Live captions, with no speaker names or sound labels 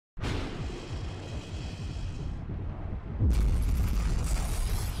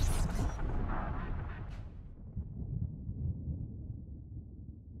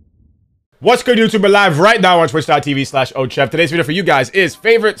What's good, YouTube? We're live right now on twitch.tv/OhChev. Today's video for you guys is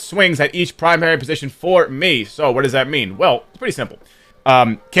favorite swings at each primary position for me. So what does that mean? Well, it's pretty simple.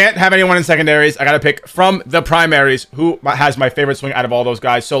 Can't have anyone in secondaries. I gotta pick from the primaries who has my favorite swing out of all those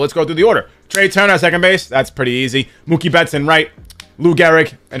guys. So let's go through the order. Trey Turner at second base. That's pretty easy. Mookie Betts in right. Lou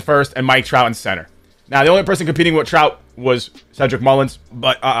Gehrig in first. And Mike Trout in center. Now, the only person competing with Trout was Cedric Mullins,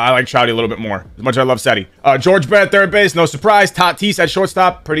 but I like Trouty a little bit more, as much as I love Ceddy. George Brett at third base. No surprise. Tatis at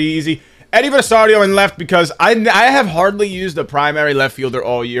shortstop. Pretty easy. Eddie Versario in left because I have hardly used a primary left fielder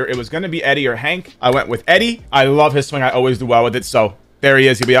all year. It was going to be Eddie or Hank. I went with Eddie. I love his swing. I always do well with it. So there he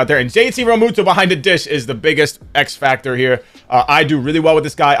is. He'll be out there. And JT Realmuto behind the dish is the biggest X factor here. I do really well with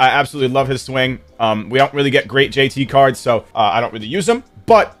this guy. I absolutely love his swing. We don't really get great JT cards, so I don't really use them.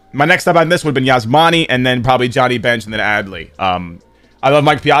 But my next step on this would have been Yasmani and then probably Johnny Bench and then Adley. I love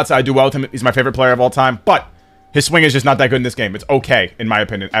Mike Piazza. I do well with him. He's my favorite player of all time. But his swing is just not that good in this game. It's okay, in my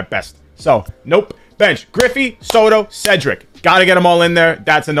opinion, at best. So, nope. Bench. Griffey, Soto, Cedric. Gotta get them all in there.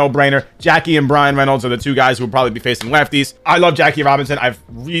 That's a no-brainer. Jackie and Brian Reynolds are the two guys who will probably be facing lefties. I love Jackie Robinson. I've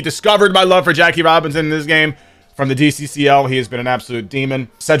rediscovered my love for Jackie Robinson in this game. From the DCCL, he has been an absolute demon.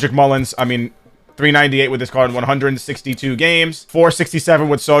 Cedric Mullins, I mean, 398 with this card in 162 games. 467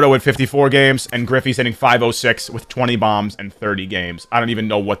 with Soto with 54 games. And Griffey's hitting 506 with 20 bombs and 30 games. I don't even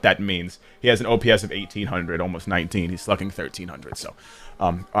know what that means. He has an OPS of 1,800, almost 19. He's slugging 1,300, so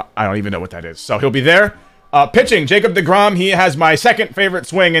I don't even know what that is. So he'll be there. Pitching, Jacob deGrom. He has my second favorite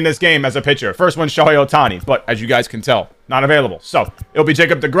swing in this game as a pitcher. First one's Shohei Ohtani, but as you guys can tell, not available. So it'll be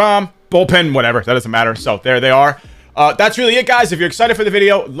Jacob deGrom, bullpen, whatever. That doesn't matter. So there they are. That's really it, guys. If you're excited for the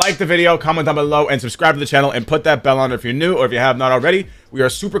video, like the video, comment down below, and subscribe to the channel, and put that bell on if you're new or if you have not already. We are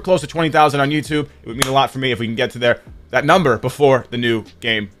super close to 20,000 on YouTube. It would mean a lot for me if we can get to that number before the new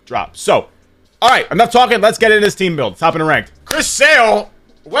game drops. So, all right, enough talking. Let's get into this team build. Top and ranked. Chris Sale.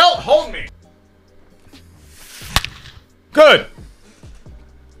 Well, hold me. Good.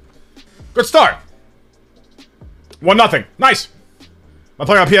 Good start. 1-0. Nice. I'm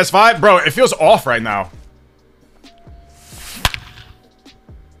playing on PS5. Bro, it feels off right now.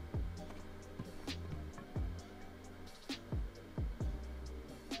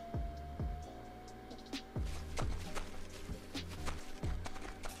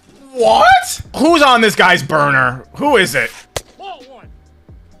 What? Who's on this guy's burner? Who is it?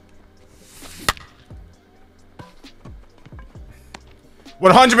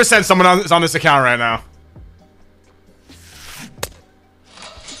 100% someone is on this account right now.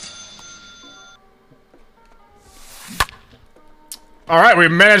 Alright, we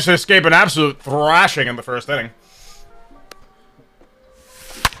managed to escape an absolute thrashing in the first inning.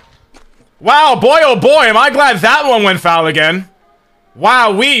 Wow, boy, oh boy, am I glad that one went foul again.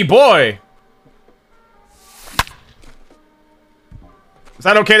 Wow-wee, boy. Is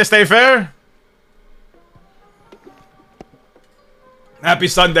that okay to stay fair? Happy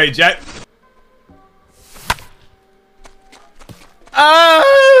Sunday, Jet.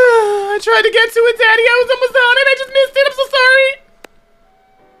 I tried to get to it, Daddy. I was almost on it. I just missed it. I'm so sorry.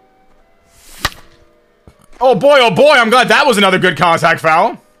 Oh boy, I'm glad that was another good contact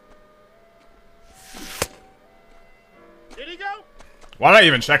foul. Did he go? Why did I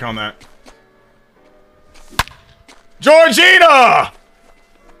even check on that? Georgina!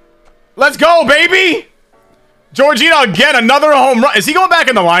 Let's go, baby! Georgina again, another home run. Is he going back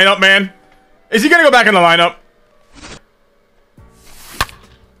in the lineup, man? Is he gonna go back in the lineup?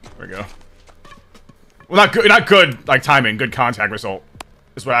 There we go. Well, not good, like timing. Good contact result.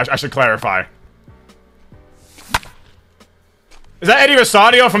 Is what I should clarify. Is that Eddie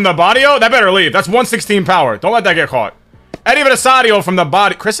Versadio from the Badio? That better leave. That's 116 power. Don't let that get caught. Eddie Versadio from the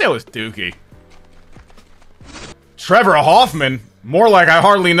body. Chris Sale is dookie. Trevor Hoffman. More like I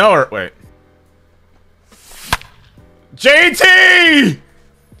hardly know her. Wait. JT!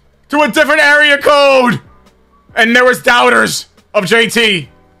 To a different area code! And there was doubters of JT.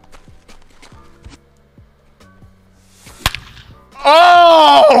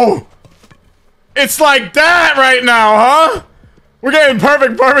 Oh! It's like that right now, huh? We're getting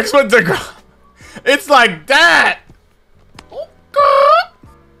perfect with the... It's like that!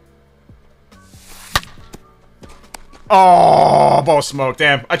 Oh, ball smoke.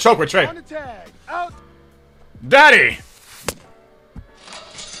 Damn. I choked with Trey. Daddy!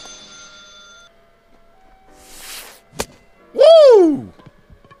 Woo!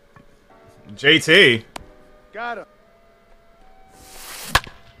 JT. Got him.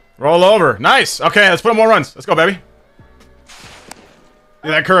 Roll over. Nice. Okay, let's put in more runs. Let's go, baby.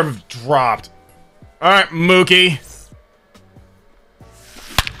 Yeah, that curve dropped. All right, Mookie.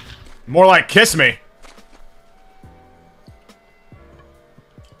 More like kiss me.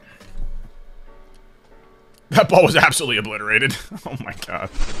 That ball was absolutely obliterated. Oh my god.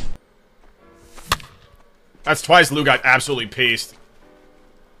 That's twice Lou got absolutely pieced.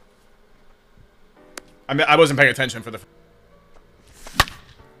 I mean, I wasn't paying attention for the...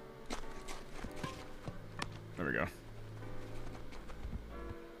 There we go.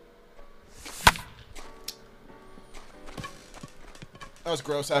 That was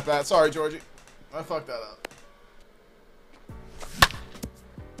gross at bat. Sorry, Georgie. I fucked that up.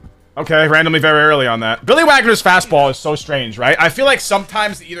 Okay, randomly very early on that. Billy Wagner's fastball is so strange, right? I feel like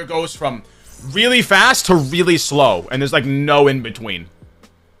sometimes it either goes from really fast to really slow, and there's like no in between.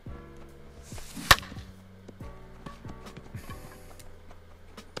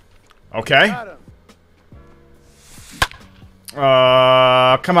 Okay.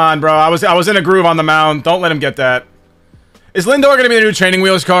 Come on, bro. I was in a groove on the mound. Don't let him get that. Is Lindor gonna be the new training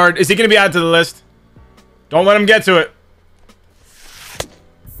wheels card? Is he gonna be added to the list? Don't let him get to it.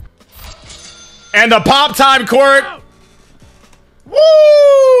 And the pop time court.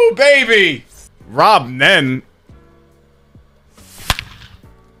 Woo, baby. Rob Nen.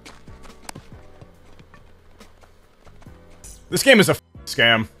 This game is a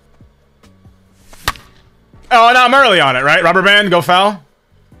scam. Oh, and I'm early on it, right? Rubber band, go foul.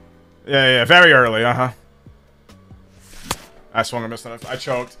 Yeah, very early, I swung and missed enough. I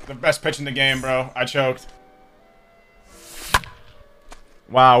choked. The best pitch in the game, bro. I choked.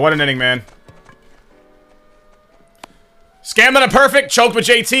 Wow, what an inning, man. Scammed on a perfect, choked with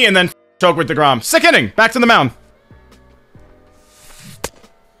JT, and then choked with DeGrom. Sick inning. Back to the mound.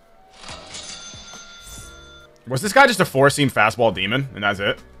 Was this guy just a four-seam fastball demon, and that's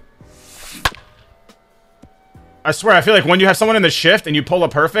it? I swear, I feel like when you have someone in the shift and you pull a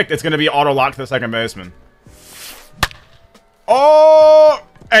perfect, it's going to be auto-locked to the second baseman. Oh!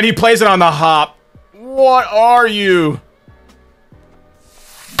 And he plays it on the hop. What are you?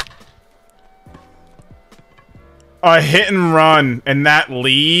 A hit and run, and that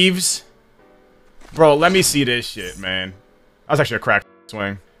leaves? Bro, let me see this shit, man. That was actually a crack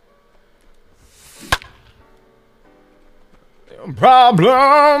swing.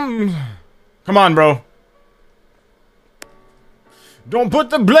 Problems. Come on, bro. Don't put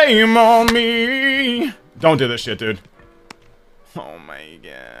the blame on me. Don't do this shit, dude. Oh my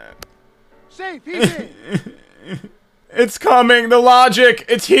god. Safe, he's in. It's coming. The logic.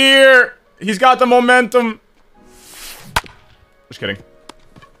 It's here. He's got the momentum. Just kidding.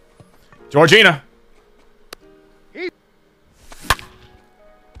 Georgina.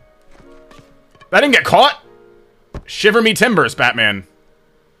 That didn't get caught. Shiver me timbers, Batman.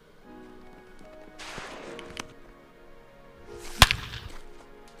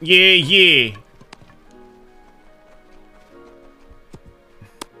 Yeah. You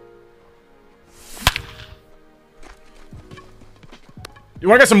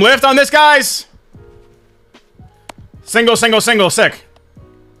want to get some lift on this, guys? Single, sick.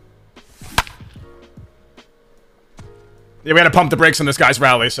 Yeah, we had to pump the brakes on this guy's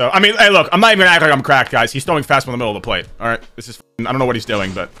rally, so... I mean, hey, look, I'm not even gonna act like I'm cracked, guys. He's throwing fastball in the middle of the plate. Alright, this is... I don't know what he's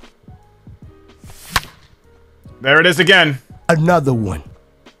doing, but... There it is again. Another one.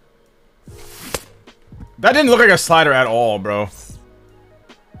 That didn't look like a slider at all, bro.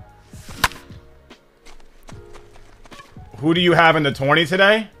 Who do you have in the 20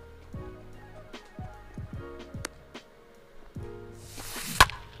 today?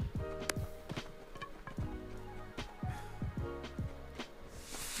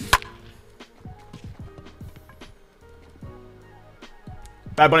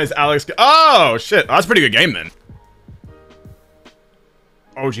 Bad Bunny's Alex. Oh, shit. Oh, that's a pretty good game, then.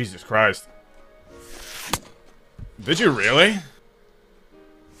 Oh, Jesus Christ. Did you really?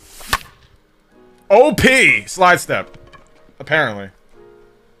 OP! Slide step. Apparently.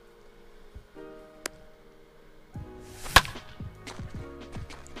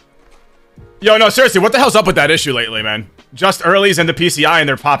 Yo, no, seriously, what the hell's up with that issue lately, man? Just earlies into PCI and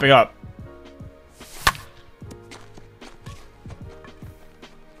they're popping up.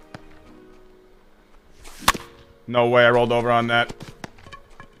 No way I rolled over on that.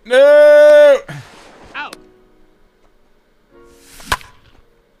 No! Out.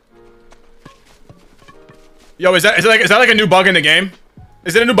 Yo, is that like a new bug in the game?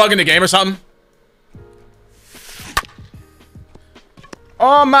 Is it a new bug in the game or something?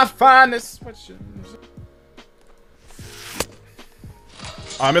 All my finest switches.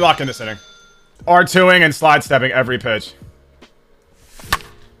 Let me lock in this inning. R2ing and slide stepping every pitch.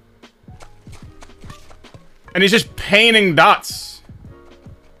 And he's just painting dots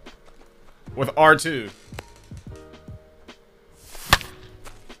with R2.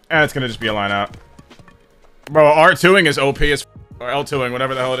 And it's gonna just be a line out. Bro, R2ing is OP as or L2ing,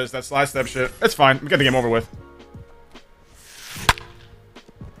 whatever the hell it is. That slide step shit. It's fine. We get the game over with.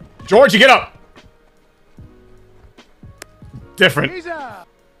 George, you get up! Different. He's up.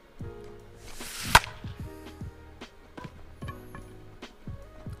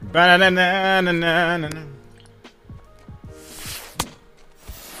 Ba-na-na-na-na-na-na.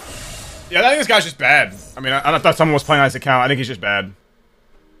 Yeah, I think this guy's just bad. I mean, I thought someone was playing on his account. I think he's just bad.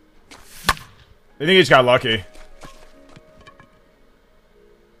 I think he just got lucky.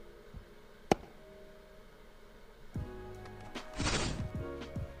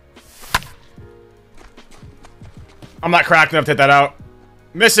 I'm not cracked enough to hit that out.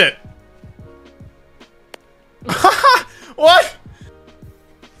 Miss it. What?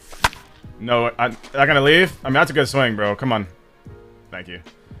 No, I'm not gonna leave. I mean, that's a good swing, bro. Come on. Thank you.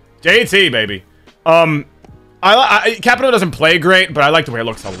 JT, baby. Capital doesn't play great, but I like the way it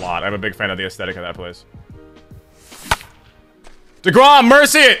looks a lot. I'm a big fan of the aesthetic of that place. DeGrom,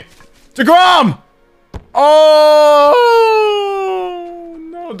 mercy it! DeGrom! Oh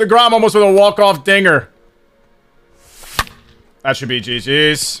no, DeGrom almost with a walk-off dinger. That should be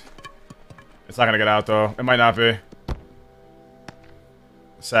GG's. It's not gonna get out though. It might not be.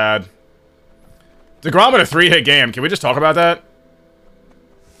 Sad. DeGrom with a 3-hit game. Can we just talk about that?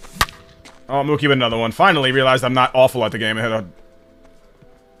 Oh, Mookie with another one. Finally realized I'm not awful at the game. I hit a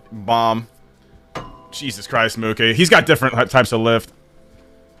bomb. Jesus Christ, Mookie. He's got different types of lift.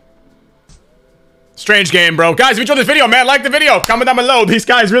 Strange game, bro. Guys, if you enjoyed this video, man, like the video. Comment down below. These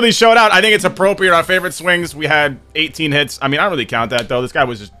guys really showed out. I think it's appropriate. Our favorite swings. We had 18 hits. I mean, I don't really count that, though. This guy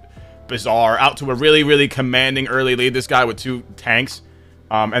was just bizarre. Out to a really, really commanding early lead. This guy with 2 tanks.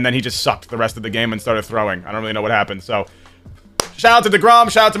 And then he just sucked the rest of the game and started throwing. I don't really know what happened. So, shout out to DeGrom.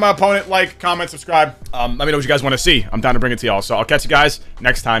 Shout out to my opponent. Like, comment, subscribe. Let me know what you guys want to see. I'm down to bring it to y'all. So, I'll catch you guys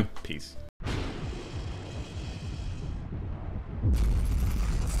next time. Peace.